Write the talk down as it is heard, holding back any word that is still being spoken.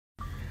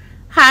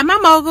Hi, my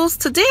moguls.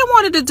 Today I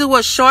wanted to do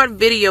a short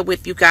video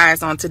with you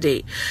guys on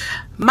today.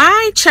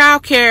 My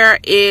childcare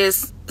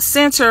is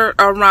centered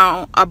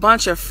around a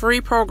bunch of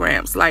free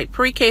programs like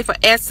pre-K for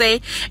SA,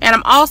 and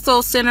I'm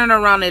also centered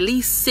around at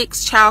least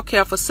 6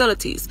 childcare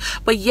facilities.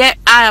 But yet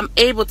I am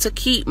able to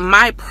keep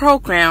my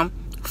program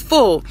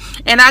full,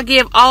 and I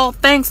give all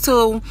thanks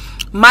to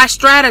my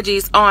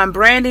strategies on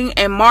branding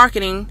and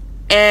marketing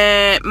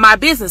and my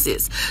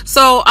businesses.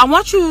 So I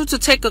want you to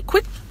take a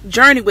quick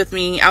journey with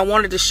me. I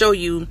wanted to show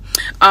you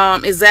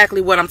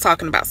exactly what I'm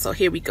talking about. So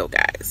here we go,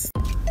 guys.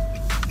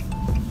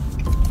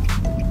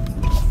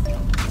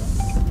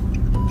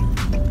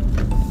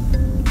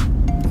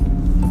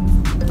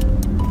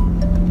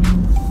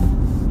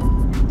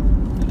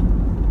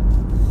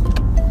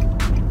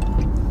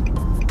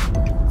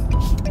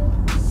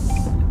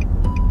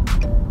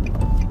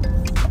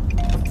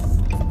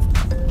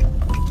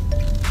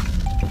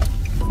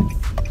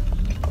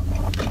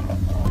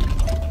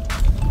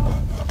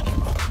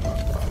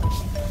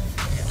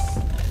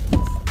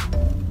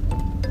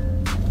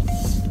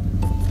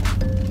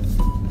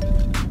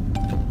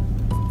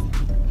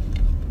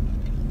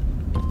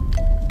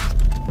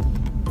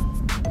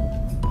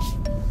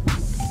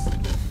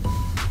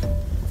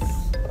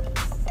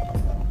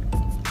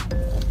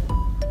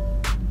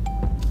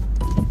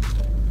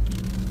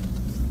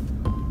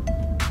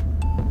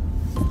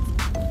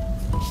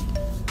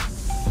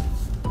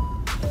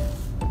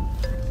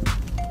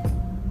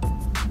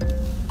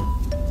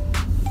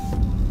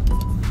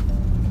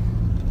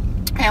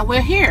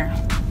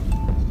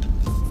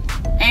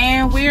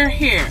 And we're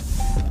here.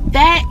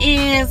 That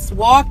is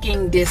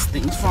walking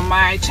distance from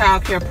my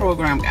childcare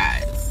program,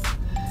 guys.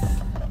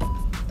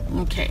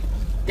 Okay,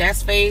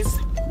 that's phase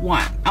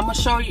 1. I'm gonna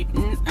show you.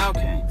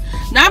 Okay,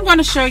 now I'm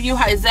gonna show you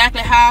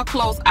exactly how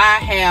close I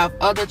have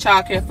other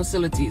childcare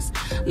facilities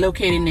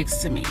located next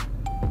to me.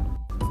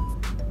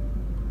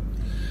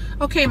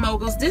 Okay,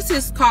 moguls, this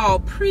is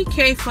called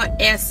Pre-K for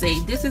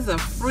SA. This is a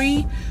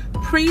free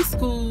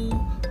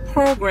preschool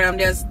program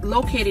that's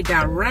located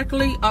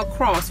directly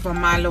across from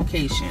my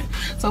location.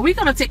 So we're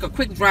going to take a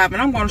quick drive,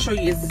 and I'm going to show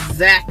you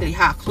exactly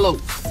how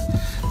close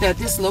that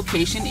this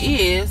location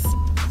is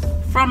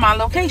from my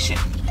location.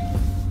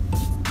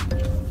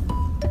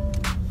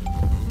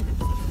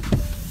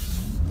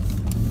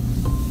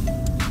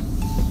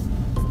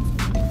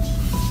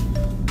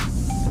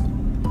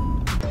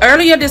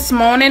 Earlier this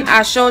morning,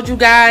 I showed you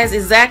guys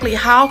exactly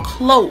how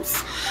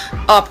close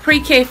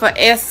pre-K for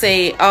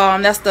SA,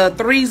 that's the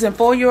 3s and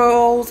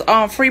 4-year-olds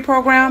free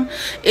program,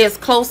 is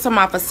close to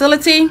my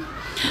facility.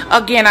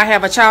 Again, I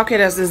have a childcare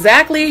that's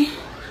exactly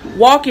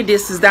walking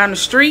distance down the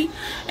street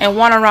and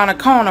one around the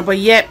corner. But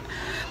yet,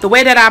 the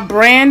way that I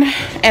brand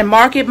and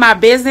market my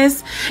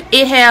business,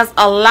 it has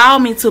allowed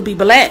me to be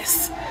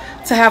blessed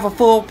to have a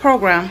full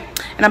program.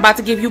 And I'm about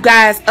to give you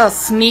guys a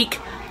sneak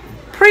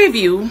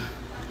preview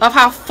of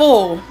how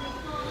full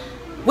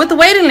with the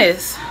waiting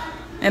list.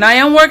 And I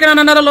am working on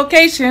another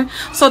location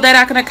so that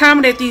I can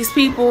accommodate these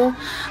people,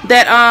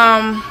 that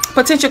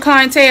potential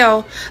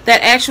clientele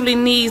that actually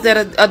needs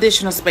that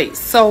additional space.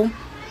 So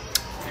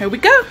here we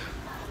go.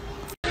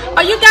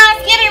 Are you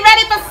guys getting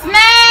ready for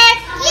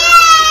snacks?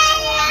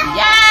 Yeah!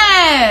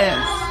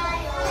 Yes!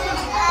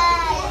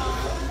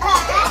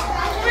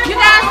 You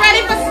guys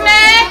ready for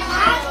snacks?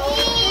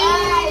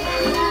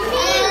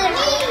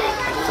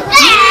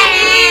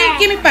 Yeah!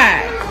 Give me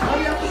 5.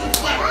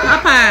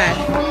 Popeye.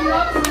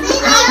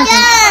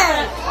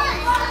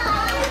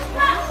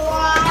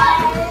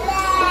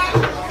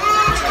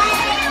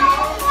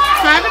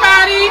 Hi,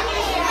 everybody.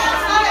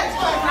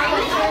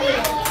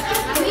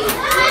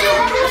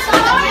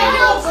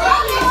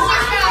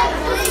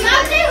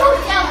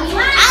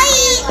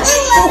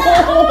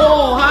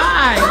 Oh,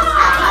 hi.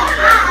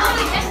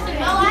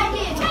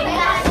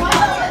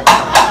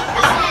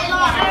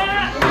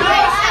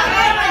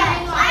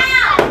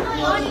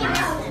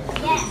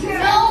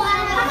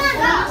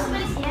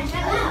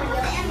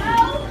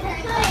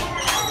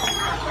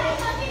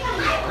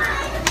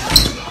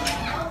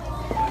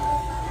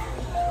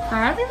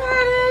 Hi, everybody.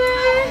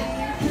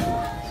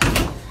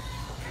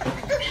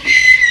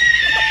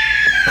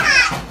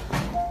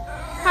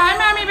 Hi,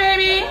 mommy,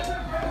 baby.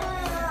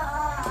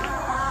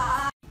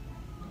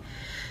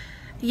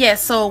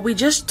 Yes, so we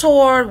just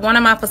toured one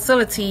of my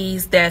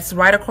facilities that's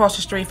right across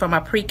the street from my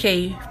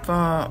pre-K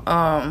for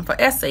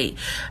SA.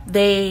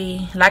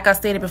 They, like I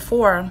stated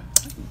before,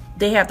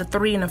 they have the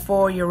 3 and the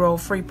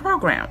 4-year-old free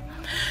program.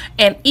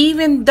 And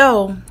even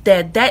though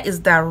that is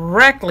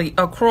directly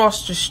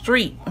across the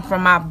street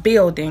from my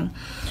building,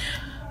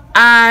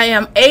 I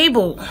am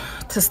able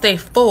to stay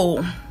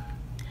full.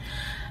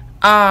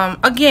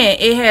 Again,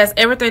 it has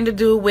everything to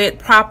do with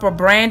proper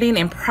branding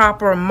and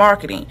proper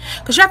marketing,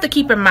 because you have to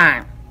keep in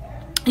mind,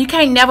 you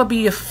can't never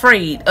be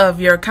afraid of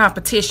your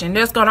competition.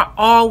 There's going to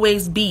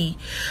always be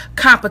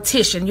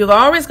competition. You're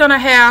always going to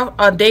have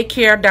a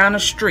daycare down the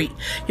street.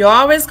 You're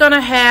always going to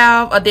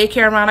have a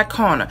daycare around the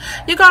corner.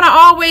 You're going to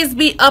always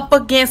be up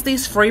against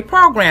these free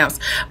programs.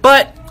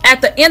 But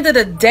at the end of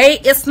the day,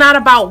 it's not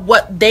about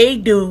what they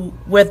do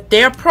with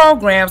their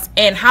programs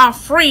and how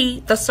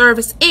free the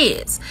service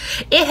is.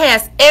 It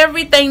has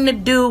everything to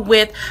do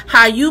with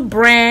how you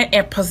brand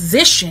and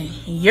position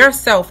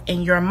yourself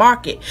in your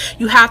market.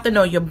 You have to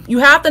know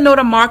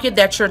the market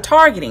that you're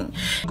targeting.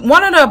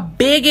 One of the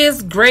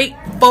biggest great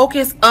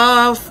focus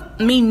of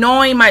me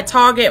knowing my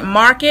target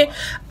market,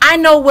 I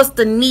know what's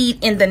the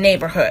need in the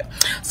neighborhood.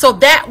 So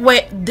that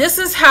way, this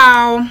is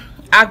how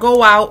I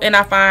go out and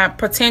I find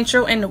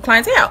potential and new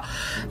clientele.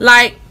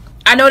 Like,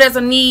 I know there's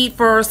a need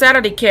for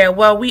Saturday care.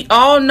 Well, we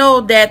all know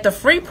that the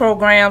free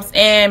programs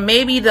and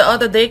maybe the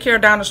other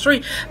daycare down the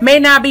street may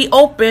not be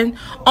open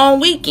on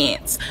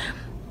weekends.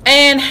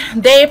 And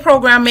their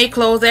program may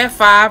close at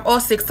 5 or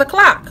 6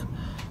 o'clock.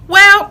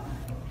 Well,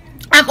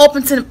 I'm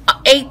open to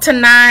 8 to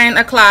 9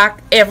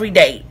 o'clock every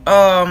day.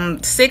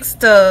 6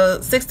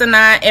 to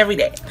 9 every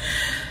day.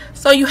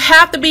 So you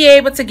have to be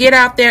able to get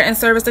out there and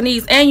service the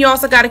needs. And you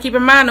also got to keep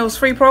in mind those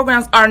free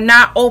programs are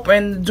not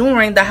open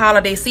during the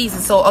holiday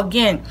season. So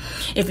again,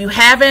 if you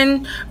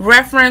haven't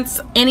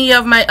referenced any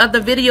of my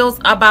other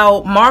videos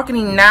about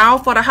marketing now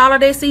for the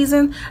holiday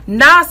season,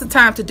 now's the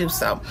time to do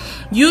so.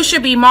 You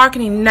should be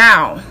marketing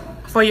now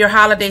for your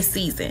holiday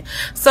season.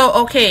 So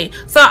okay,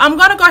 so I'm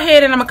gonna go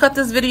ahead and I'm gonna cut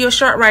this video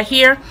short right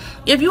here.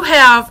 If you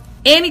have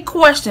any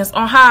questions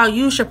on how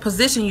you should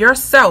position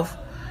yourself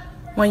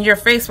when you're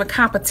faced with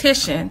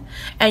competition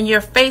and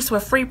you're faced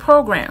with free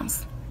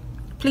programs,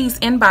 please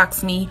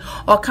inbox me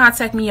or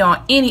contact me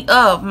on any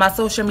of my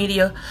social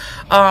media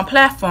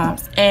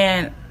platforms,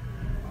 and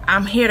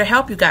I'm here to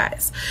help you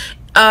guys.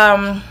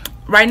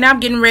 Right now I'm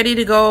getting ready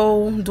to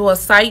go do a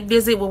site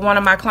visit with one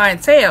of my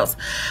clientels.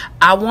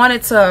 I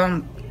wanted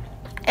to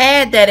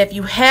add that if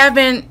you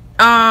haven't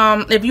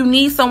if you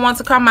need someone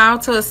to come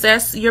out to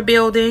assess your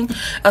building,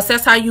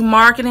 assess how you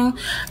marketing,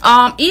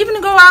 even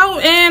to go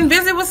out and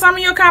visit with some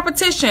of your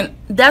competition,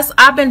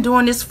 I've been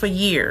doing this for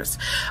years.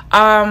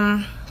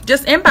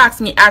 Just inbox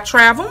me. I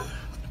travel.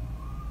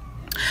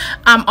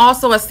 I'm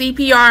also a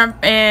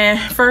CPR and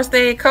first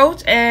aid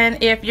coach,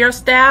 and if your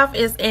staff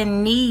is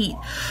in need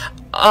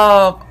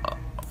of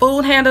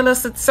food handler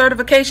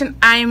certification,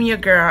 I am your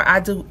girl. I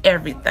do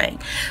everything.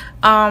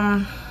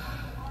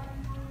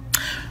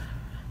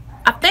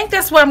 I think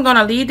that's where I'm going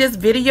to leave this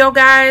video,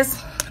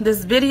 guys.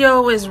 This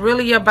video is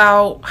really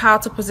about how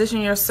to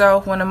position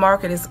yourself when the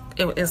market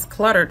is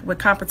cluttered with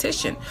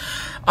competition.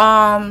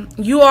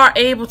 You are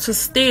able to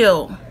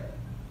still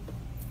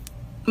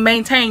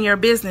maintain your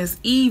business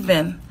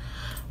even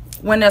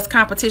when there's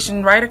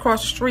competition right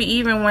across the street,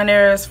 even when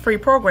there's free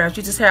programs.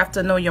 You just have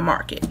to know your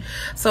market.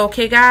 So,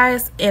 okay,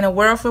 guys, in a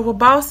world filled with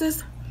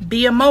bosses,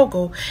 be a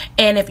mogul.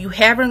 And if you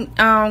haven't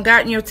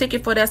gotten your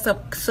ticket for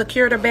that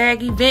Secure the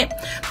Bag event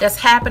that's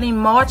happening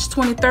March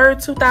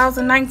 23rd,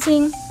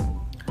 2019,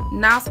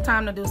 now's the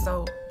time to do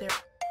so.